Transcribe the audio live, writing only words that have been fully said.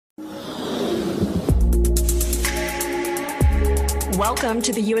Welcome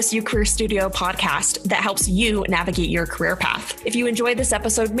to the USU Career Studio podcast that helps you navigate your career path. If you enjoyed this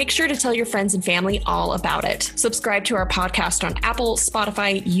episode, make sure to tell your friends and family all about it. Subscribe to our podcast on Apple,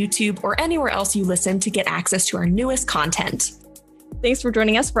 Spotify, YouTube, or anywhere else you listen to get access to our newest content. Thanks for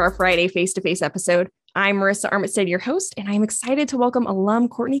joining us for our Friday face-to-face episode. I'm Marissa Armitstead, your host, and I'm excited to welcome alum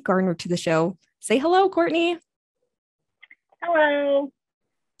Kortni Gardner to the show. Say hello, Kortni. Hello.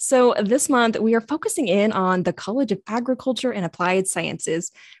 So this month, we are focusing in on the College of Agriculture and Applied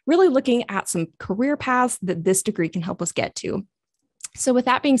Sciences, really looking at some career paths that this degree can help us get to. So with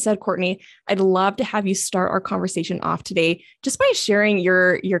that being said, Kortni, I'd love to have you start our conversation off today just by sharing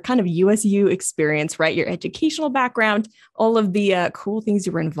your kind of USU experience, right? Your educational background, all of the cool things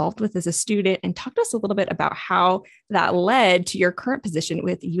you were involved with as a student, and talk to us a little bit about how that led to your current position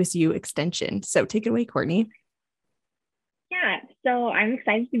with USU Extension. So take it away, Kortni. Yeah, so I'm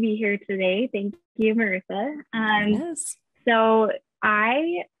excited to be here today. Thank you, Marissa. Yes. So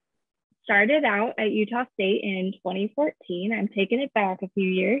I started out at Utah State in 2014. I'm taking it back a few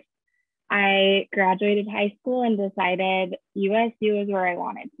years. I graduated high school and decided USU is where I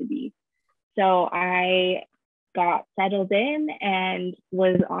wanted to be. So I got settled in and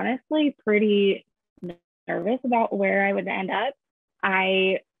was honestly pretty nervous about where I would end up.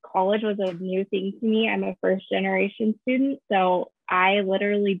 College was a new thing to me. I'm a first generation student, so I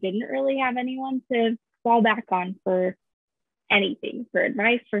literally didn't really have anyone to fall back on for anything, for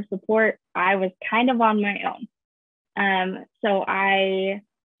advice, for support. I was kind of on my own. So I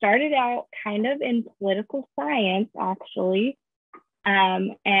started out kind of in political science, actually,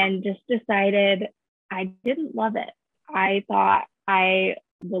 and just decided I didn't love it. I thought I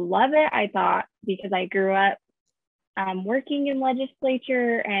would love it. I thought because I grew up working in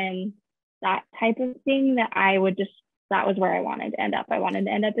legislature and that type of thing that was where I wanted to end up. I wanted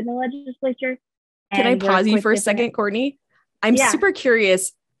to end up in the legislature. Can I pause you for a second, Kortni? I'm super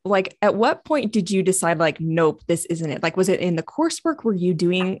curious. Like, at what point did you decide, like, nope, this isn't it? Like, was it in the coursework? Were you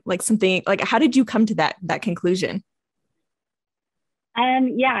doing like something, like, how did you come to that conclusion?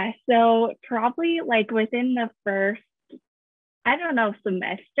 Yeah. So probably like within the first,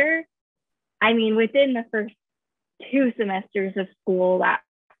 semester. I mean, within the first 2 semesters of school, that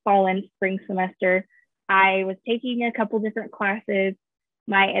fall and spring semester, I was taking a couple different classes.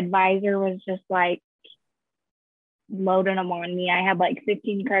 My advisor was just like loading them on me. I had like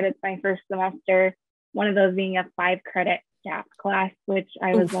 15 credits my first semester, one of those being a 5-credit staff class, which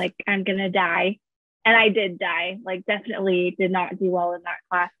I was like, I'm gonna die. And I did die, like definitely did not do well in that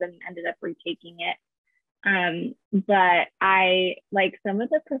class and ended up retaking it. But I, like, some of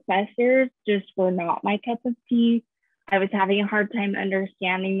the professors just were not my cup of tea. I was having a hard time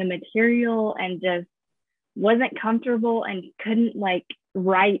understanding the material and just wasn't comfortable and couldn't like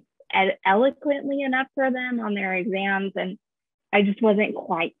write eloquently enough for them on their exams. And I just wasn't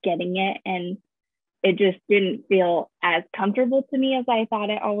quite getting it. And it just didn't feel as comfortable to me as I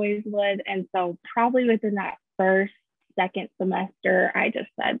thought it always would. And so probably within that second semester, I just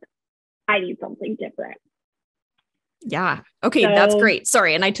said, I need something different. Yeah. Okay. That's great.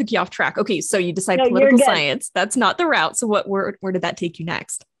 Sorry. And I took you off track. Okay. So you decide political science. That's not the route. So where did that take you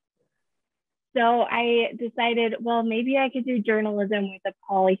next? So I decided, well, maybe I could do journalism with a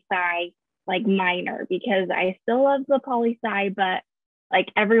poli-sci like minor, because I still love the poli-sci, but like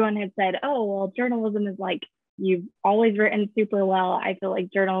everyone had said, oh, well, journalism is like, you've always written super well. I feel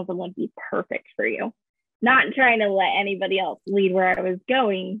like journalism would be perfect for you. Not trying to let anybody else lead where I was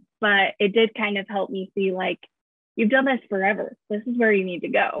going, but it did kind of help me see like, you've done this forever. This is where you need to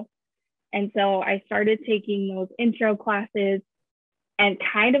go. And so I started taking those intro classes and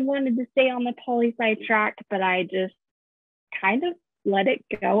kind of wanted to stay on the poli-sci track, but I just kind of let it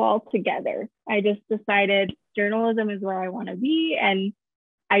go altogether. I just decided journalism is where I want to be. And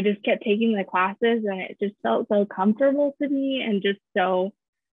I just kept taking the classes and it just felt so comfortable to me and just so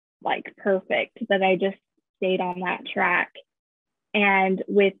like perfect that I just stayed on that track. And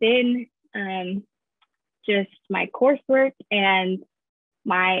within just my coursework and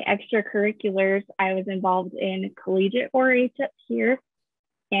my extracurriculars, I was involved in collegiate 4-H up here.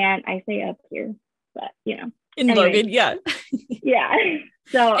 And I say up here, but in Logan, yeah. Yeah.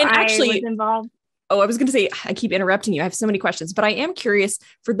 So and I was involved. Oh, I was going to say, I keep interrupting you. I have so many questions, but I am curious,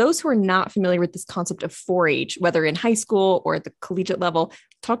 for those who are not familiar with this concept of 4-H, whether in high school or at the collegiate level,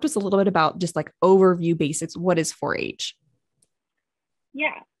 talk to us a little bit about just like overview basics. What is 4-H?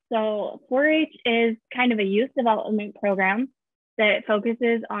 Yeah. So 4-H is kind of a youth development program that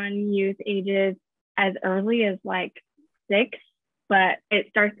focuses on youth ages as early as like 6, but it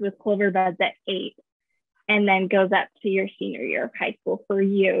starts with clover buds at 8 and then goes up to your senior year of high school for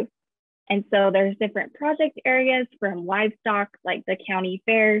youth. And so there's different project areas from livestock, like the county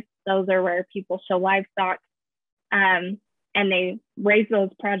fairs. Those are where people show livestock. And they raise those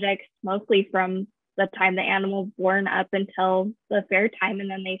projects mostly from the time the animal's born up until the fair time, and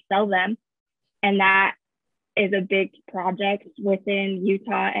then they sell them. And that is a big project within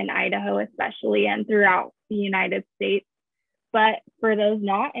Utah and Idaho, especially, and throughout the United States. But for those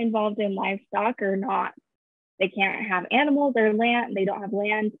not involved in livestock or not, they can't have animals or land, they don't have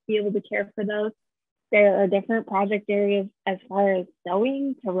land to be able to care for those. There are different project areas as far as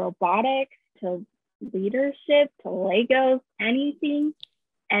sewing to robotics to leadership to Legos, anything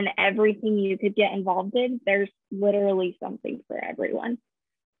and everything you could get involved in. There's literally something for everyone.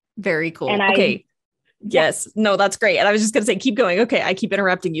 Very cool. And okay. Yes. No, that's great. And I was just going to say, keep going. Okay. I keep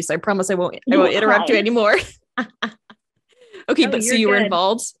interrupting you. So I promise I won't interrupt you anymore. Okay. But so you were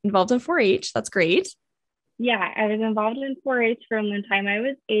involved in 4-H. That's great. Yeah. I was involved in 4-H from the time I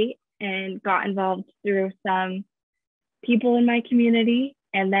was 8 and got involved through some people in my community.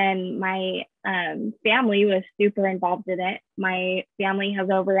 And then my family was super involved in it. My family has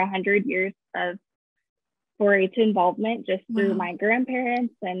over 100 years of 4-H involvement just through my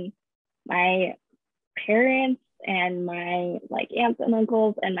grandparents and my parents and my like aunts and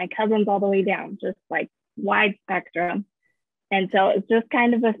uncles and my cousins all the way down, just like wide spectrum. And so it's just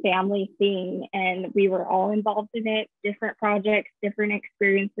kind of a family thing, and we were all involved in it, different projects, different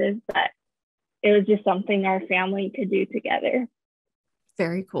experiences, but it was just something our family could do together.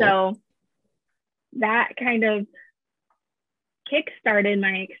 Very cool. So that kind of kick-started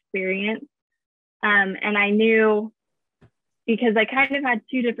my experience. And I knew, because I kind of had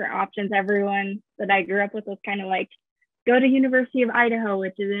 2 different options. Everyone that I grew up with was kind of like, go to University of Idaho,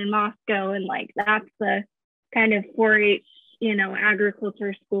 which is in Moscow. And like, that's the kind of 4-H,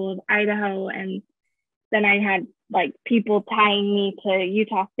 agriculture school of Idaho. And then I had like people tying me to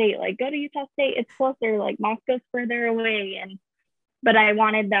Utah State, like go to Utah State, it's closer, like Moscow's further away. But I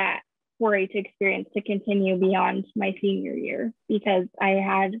wanted that 4-H experience to continue beyond my senior year because I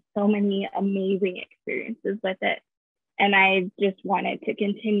had so many amazing experiences with it. And I just wanted to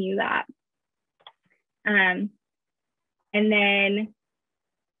continue that. And then,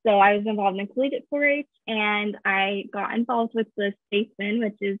 so I was involved in collegiate 4-H, and I got involved with the Statesman,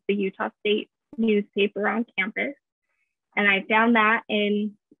 which is the Utah State newspaper on campus. And I found that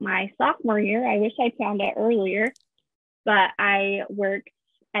in my sophomore year. I wish I found it earlier, but I worked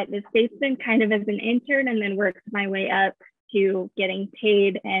at the Statesman kind of as an intern and then worked my way up to getting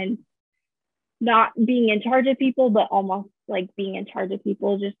paid and not being in charge of people, but almost like being in charge of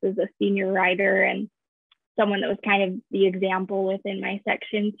people just as a senior writer and someone that was kind of the example within my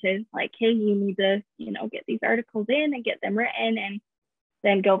section to like, hey, you need to, get these articles in and get them written and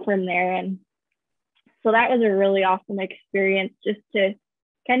then go from there. And so that was a really awesome experience just to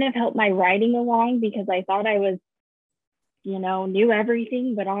kind of help my writing along, because I thought I was, knew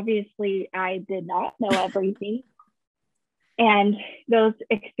everything, but obviously I did not know everything. And those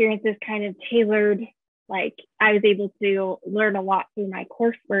experiences kind of tailored, like I was able to learn a lot through my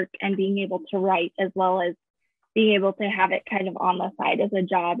coursework and being able to write, as well as being able to have it kind of on the side as a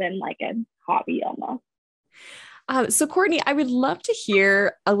job and like a hobby almost. So Kortni, I would love to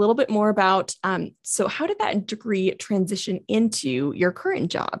hear a little bit more about, so how did that degree transition into your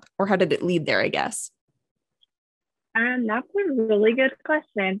current job, or how did it lead there, I guess? That's a really good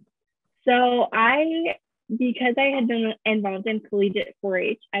question. So because I had been involved in collegiate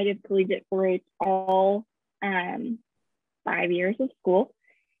 4-H, I did collegiate 4-H all 5 years of school.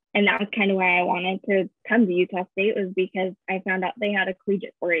 And that was kind of why I wanted to come to Utah State, was because I found out they had a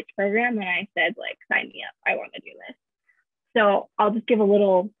collegiate 4-H program. And I said, like, sign me up. I want to do this. So I'll just give a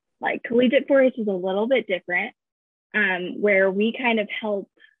little, like, collegiate 4-H is a little bit different, where we kind of help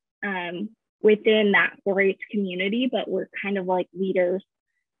within that 4-H community, but we're kind of like leaders,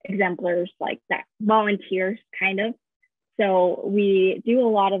 exemplars, like that, volunteers kind of. So we do a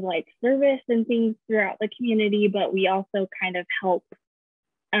lot of like service and things throughout the community, but we also kind of help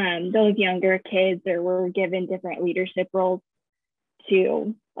those younger kids, or we're given different leadership roles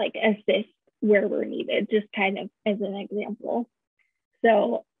to like assist where we're needed, just kind of as an example.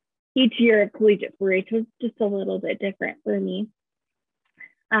 So each year of collegiate 4-H was just a little bit different for me.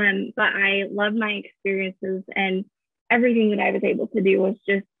 But I love my experiences, and everything that I was able to do was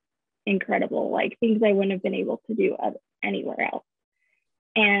just incredible, like things I wouldn't have been able to do anywhere else.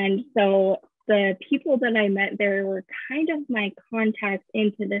 And so the people that I met there were kind of my contacts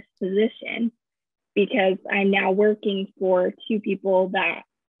into this position, because I'm now working for 2 people that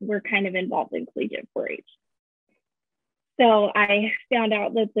were kind of involved in collegiate 4-H. So I found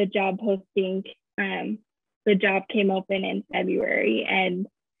out that the job posting, the job came open in February, and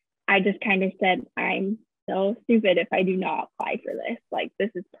I just kind of said, I'm so stupid if I do not apply for this. Like,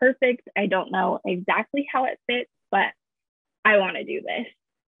 this is perfect. I don't know exactly how it fits, but I want to do this.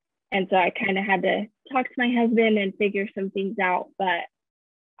 And so I kind of had to talk to my husband and figure some things out, but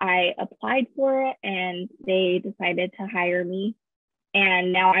I applied for it and they decided to hire me.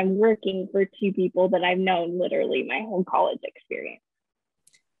 And now I'm working for two people that I've known literally my whole college experience.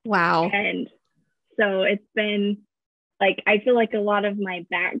 Wow. And so it's been like, I feel like a lot of my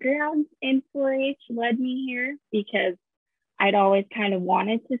background in 4-H led me here because I'd always kind of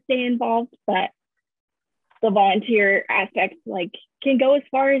wanted to stay involved, but the volunteer aspect like can go as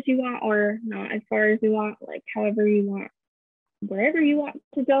far as you want or not as far as you want, like however you want, wherever you want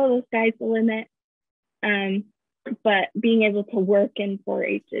to go, the sky's the limit. But being able to work in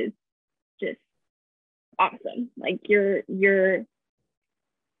 4-H is just awesome. Like your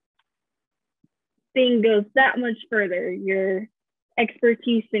thing goes that much further. Your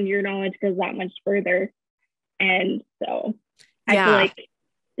expertise and your knowledge goes that much further. And so I feel like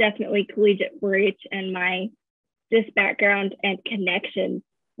definitely collegiate 4-H and my just background and connections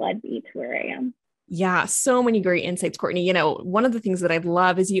led me to where I am. Yeah, so many great insights, Kortni. You know, one of the things that I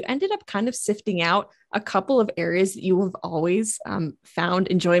love is you ended up kind of sifting out a couple of areas that you have always found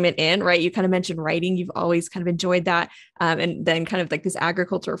enjoyment in, right? You kind of mentioned writing. You've always kind of enjoyed that. And then kind of like this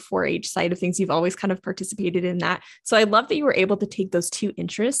agriculture 4-H side of things, you've always kind of participated in that. So I love that you were able to take those two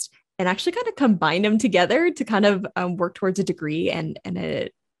interests and actually kind of combine them together to kind of work towards a degree and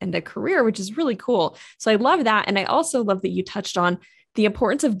a career, which is really cool. So I love that. And I also love that you touched on the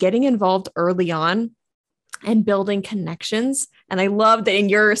importance of getting involved early on and building connections. And I love that in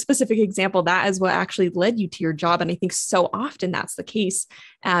your specific example, that is what actually led you to your job. And I think so often that's the case.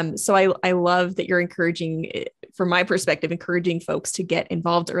 So I love that you're encouraging, from my perspective, encouraging folks to get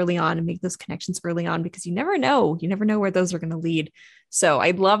involved early on and make those connections early on, because you never know where those are going to lead. So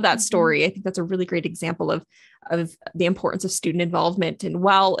I love that story. I think that's a really great example of the importance of student involvement. And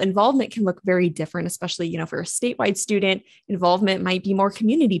while involvement can look very different, especially, you know, for a statewide student, involvement might be more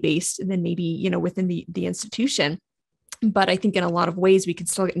community-based than maybe, you know, within the institution. But I think in a lot of ways we can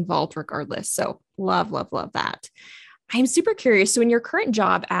still get involved regardless. So love, love, love that. I'm super curious. So in your current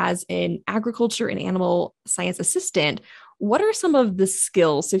job as an agriculture and animal science assistant, what are some of the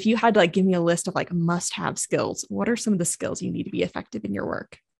skills? So if you had to like give me a list of like must-have skills, what are some of the skills you need to be effective in your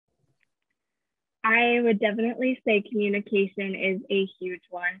work? I would definitely say communication is a huge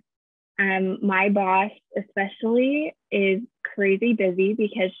one. My boss especially is crazy busy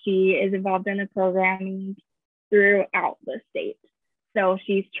because she is involved in the programming throughout the state. So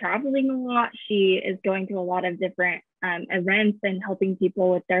she's traveling a lot. She is going to a lot of different events and helping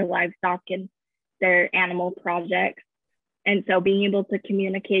people with their livestock and their animal projects. And so being able to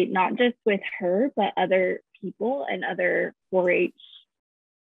communicate not just with her, but other people and other 4-H,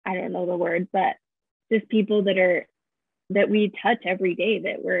 I don't know the word, but just people that we touch every day,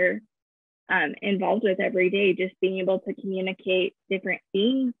 that we're involved with every day, just being able to communicate different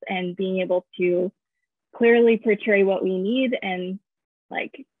things and being able to clearly portray what we need and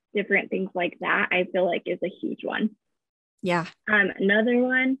like different things like that, I feel like is a huge one. Yeah. Another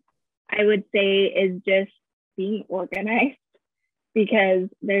one I would say is just being organized, because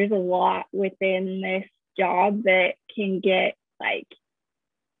there's a lot within this job that can get like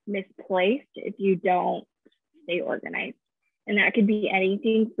misplaced if you don't stay organized. And that could be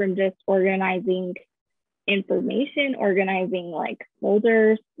anything from just organizing information, organizing like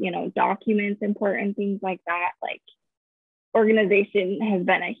folders, you know, documents, important things like that. Like organization has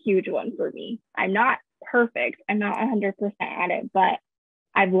been a huge one for me. I'm not perfect. I'm not 100% at it, but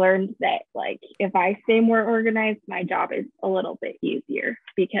I've learned that like if I stay more organized, my job is a little bit easier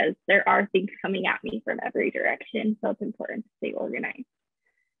because there are things coming at me from every direction. So it's important to stay organized.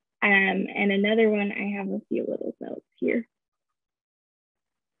 And another one, I have a few little notes here.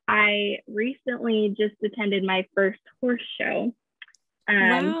 I recently just attended my first horse show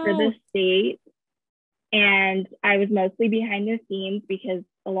for the state. And I was mostly behind the scenes because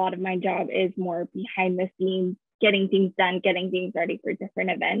a lot of my job is more behind the scenes, getting things done, getting things ready for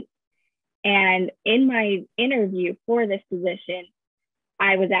different events. And in my interview for this position,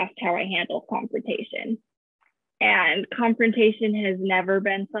 I was asked how I handle confrontation. And confrontation has never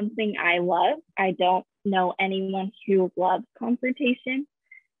been something I love. I don't know anyone who loves confrontation,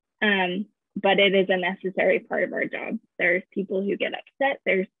 but it is a necessary part of our job. There's people who get upset.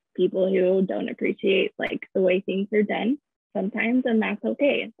 There's people who don't appreciate like the way things are done sometimes, and that's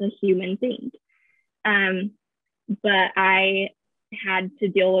okay. It's a human thing. But I had to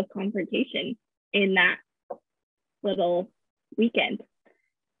deal with confrontation in that little weekend,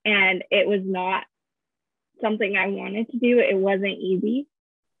 and it was not something I wanted to do. It wasn't easy,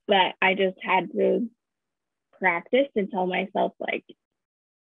 but I just had to practice and tell myself, like,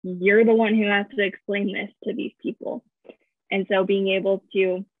 you're the one who has to explain this to these people. And so being able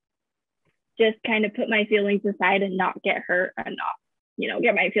to just kind of put my feelings aside and not get hurt and not,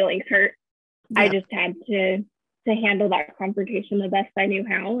 get my feelings hurt. Yeah. I just had to handle that confrontation the best I knew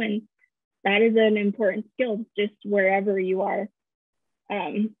how. And that is an important skill just wherever you are.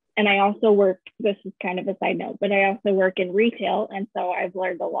 And I also work, this is kind of a side note, but I also work in retail. And so I've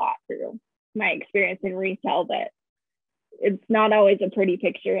learned a lot through my experience in retail that it's not always a pretty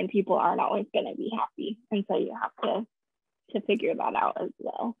picture and people aren't always going to be happy. And so you have to figure that out as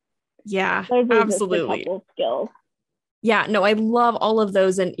well. Yeah, those are absolutely. Just a couple skills. Yeah, no, I love all of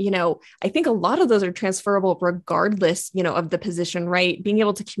those. And, I think a lot of those are transferable regardless, of the position, right? Being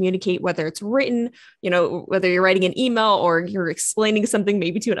able to communicate, whether it's written, whether you're writing an email or you're explaining something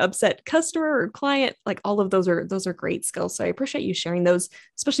maybe to an upset customer or client, like all of those are great skills. So I appreciate you sharing those,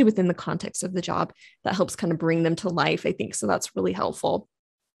 especially within the context of the job. That helps kind of bring them to life, I think. So that's really helpful.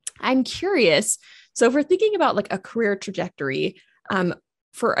 I'm curious. So if we're thinking about like a career trajectory,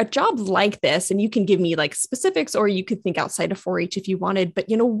 for a job like this, and you can give me like specifics, or you could think outside of 4-H if you wanted, but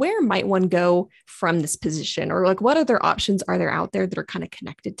where might one go from this position, or like what other options are there out there that are kind of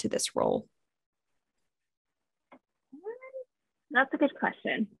connected to this role? That's a good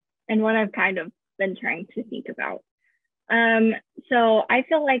question, and one I've kind of been trying to think about. So I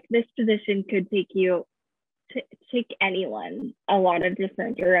feel like this position could take anyone a lot of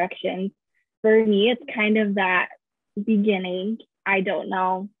different directions. For me, it's kind of that beginning. I don't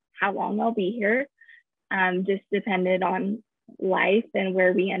know how long I'll be here, just dependent on life and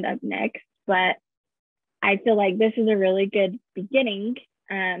where we end up next. But I feel like this is a really good beginning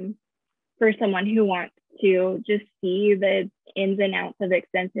for someone who wants to just see the ins and outs of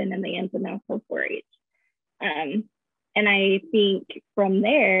extension and the ins and outs of 4-H. And I think from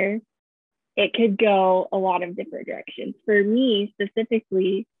there, it could go a lot of different directions. For me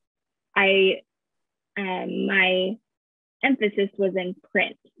specifically, my emphasis was in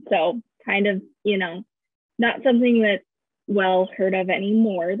print. So kind of, not something that's well heard of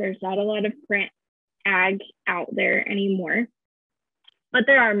anymore. There's not a lot of print ag out there anymore, but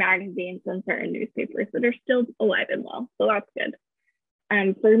there are magazines and certain newspapers that are still alive and well. So that's good.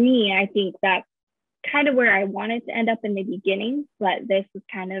 For me, I think that's kind of where I wanted to end up in the beginning, but this is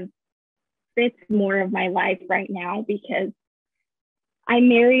kind of fits more of my life right now because I'm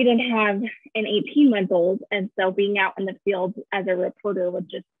married and have an 18-month-old. And so being out in the field as a reporter would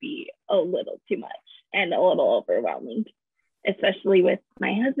just be a little too much and a little overwhelming, especially with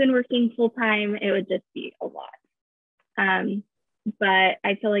my husband working full time. It would just be a lot. But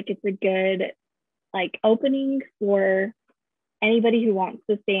I feel like it's a good opening for anybody who wants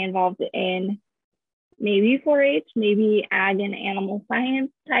to stay involved in maybe 4-H, maybe ag and animal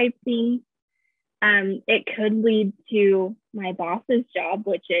science type things. It could lead to my boss's job,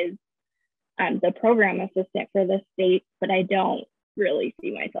 which is the program assistant for the state, but I don't really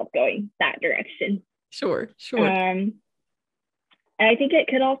see myself going that direction. Sure. And I think it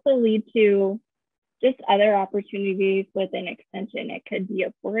could also lead to just other opportunities within extension. It could be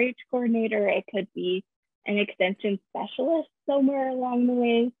a 4-H coordinator. It could be an extension specialist somewhere along the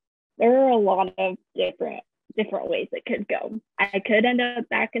way. There are a lot of different ways it could go. I could end up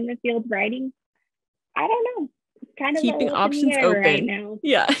back in the field writing. I don't know. It's kind of keeping options open right now.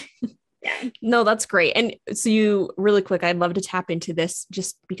 Yeah. Yeah. No, that's great. And so you really quick, I'd love to tap into this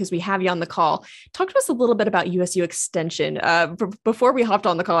just because we have you on the call. Talk to us a little bit about USU Extension. Before we hopped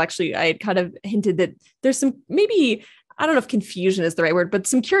on the call, actually, I had kind of hinted that there's some, maybe, I don't know if confusion is the right word, but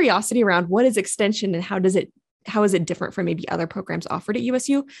some curiosity around what is Extension and how is it different from maybe other programs offered at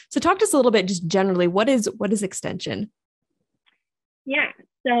USU? So talk to us a little bit, just generally, what is Extension? Yeah.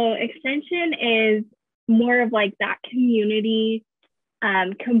 So Extension is more of like that community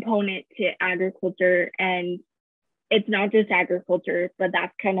component to agriculture, and it's not just agriculture, but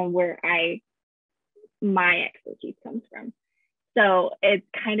that's kind of where my expertise comes from. So it's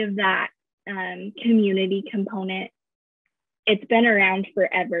kind of that community component. It's been around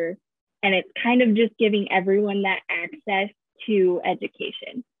forever, and it's kind of just giving everyone that access to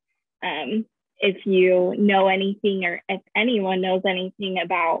education. If you know anything, or if anyone knows anything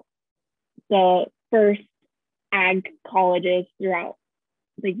about the first ag colleges throughout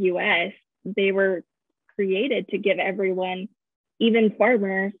the US, they were created to give everyone, even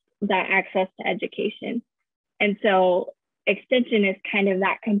farmers, that access to education. And so extension is kind of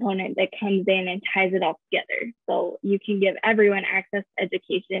that component that comes in and ties it all together. So you can give everyone access to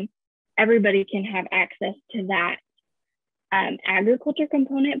education. Everybody can have access to that agriculture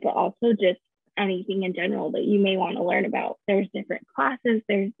component, but also just anything in general that you may want to learn about. There's different classes,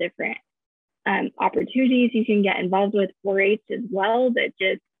 there's different opportunities you can get involved with 4-H as well that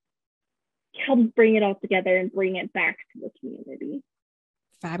just helps bring it all together and bring it back to the community.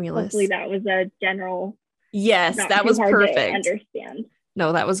 Fabulous. Hopefully that was a general. Yes, that was perfect. Understand.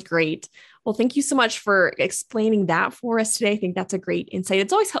 No, that was great. Well, thank you so much for explaining that for us today. I think that's a great insight.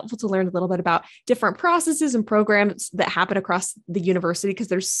 It's always helpful to learn a little bit about different processes and programs that happen across the university because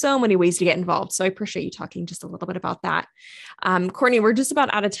there's so many ways to get involved. So I appreciate you talking just a little bit about that. Kortni, we're just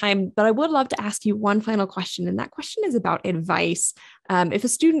about out of time, but I would love to ask you one final question. And that question is about advice. If a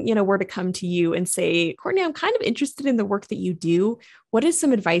student, were to come to you and say, Kortni, I'm kind of interested in the work that you do, what is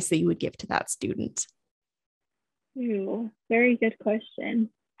some advice that you would give to that student? Ooh, very good question.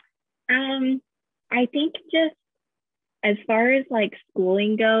 I think just as far as like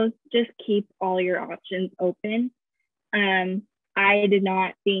schooling goes, just keep all your options open. I did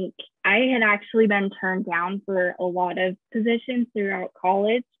not think I had actually been turned down for a lot of positions throughout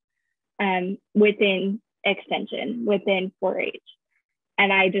college, within extension, within 4-H.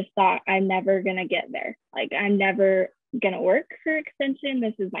 And I just thought I'm never going to get there. Like I'm never going to work for extension.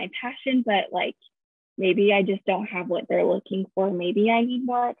 This is my passion, but like, maybe I just don't have what they're looking for. Maybe I need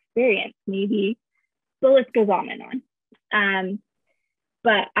more experience. Maybe the list goes on and on.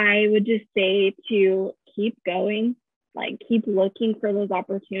 But I would just say to keep going, like keep looking for those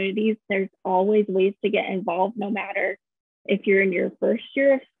opportunities. There's always ways to get involved, no matter if you're in your first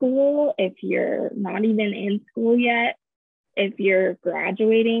year of school, if you're not even in school yet, if you're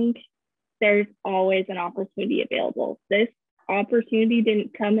graduating, there's always an opportunity available. This opportunity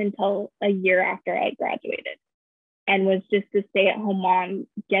didn't come until a year after I graduated and was just a stay-at-home mom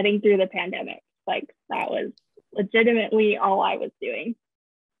getting through the pandemic. Like that was legitimately all I was doing.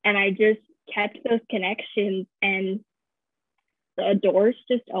 And I just kept those connections and the doors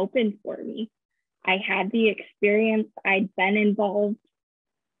just opened for me. I had the experience, I'd been involved.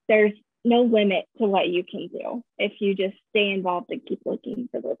 There's no limit to what you can do if you just stay involved and keep looking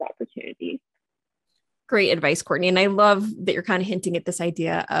for those opportunities. Great advice, Kortni. And I love that you're kind of hinting at this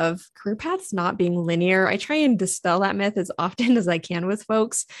idea of career paths not being linear. I try and dispel that myth as often as I can with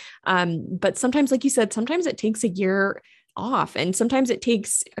folks. But sometimes, like you said, sometimes it takes a year off. And sometimes it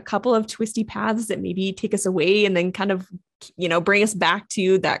takes a couple of twisty paths that maybe take us away and then kind of, bring us back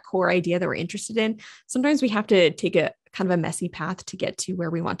to that core idea that we're interested in. Sometimes we have to take a kind of a messy path to get to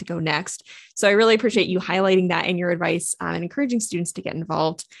where we want to go next. So I really appreciate you highlighting that in your advice and encouraging students to get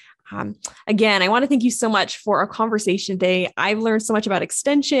involved. Again, I want to thank you so much for our conversation today. I've learned so much about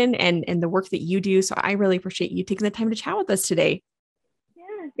extension and the work that you do. So I really appreciate you taking the time to chat with us today.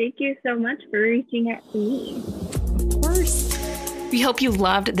 Yeah, thank you so much for reaching out to me. Of course. We hope you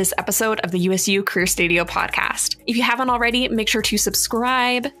loved this episode of the USU Career Stadio podcast. If you haven't already, make sure to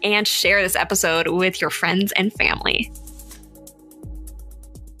subscribe and share this episode with your friends and family.